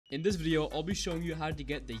In this video, I'll be showing you how to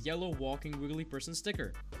get the yellow walking wiggly person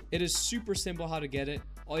sticker. It is super simple how to get it.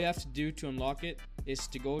 All you have to do to unlock it is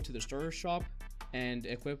to go to the starter shop and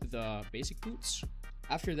equip the basic boots.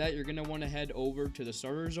 After that, you're going to want to head over to the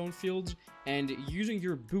starter zone fields and using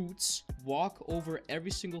your boots, walk over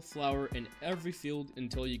every single flower in every field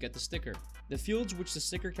until you get the sticker. The fields which the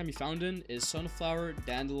sticker can be found in is sunflower,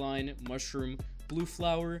 dandelion, mushroom, blue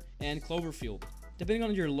flower, and clover field. Depending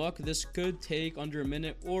on your luck, this could take under a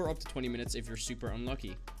minute or up to 20 minutes if you're super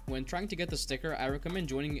unlucky. When trying to get the sticker, I recommend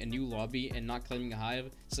joining a new lobby and not claiming a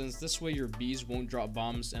hive, since this way your bees won't drop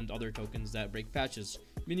bombs and other tokens that break patches,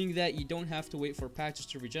 meaning that you don't have to wait for patches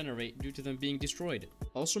to regenerate due to them being destroyed.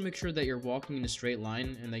 Also make sure that you're walking in a straight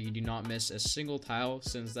line and that you do not miss a single tile,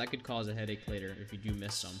 since that could cause a headache later if you do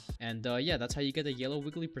miss some. And yeah, that's how you get the yellow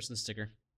wiggly person sticker.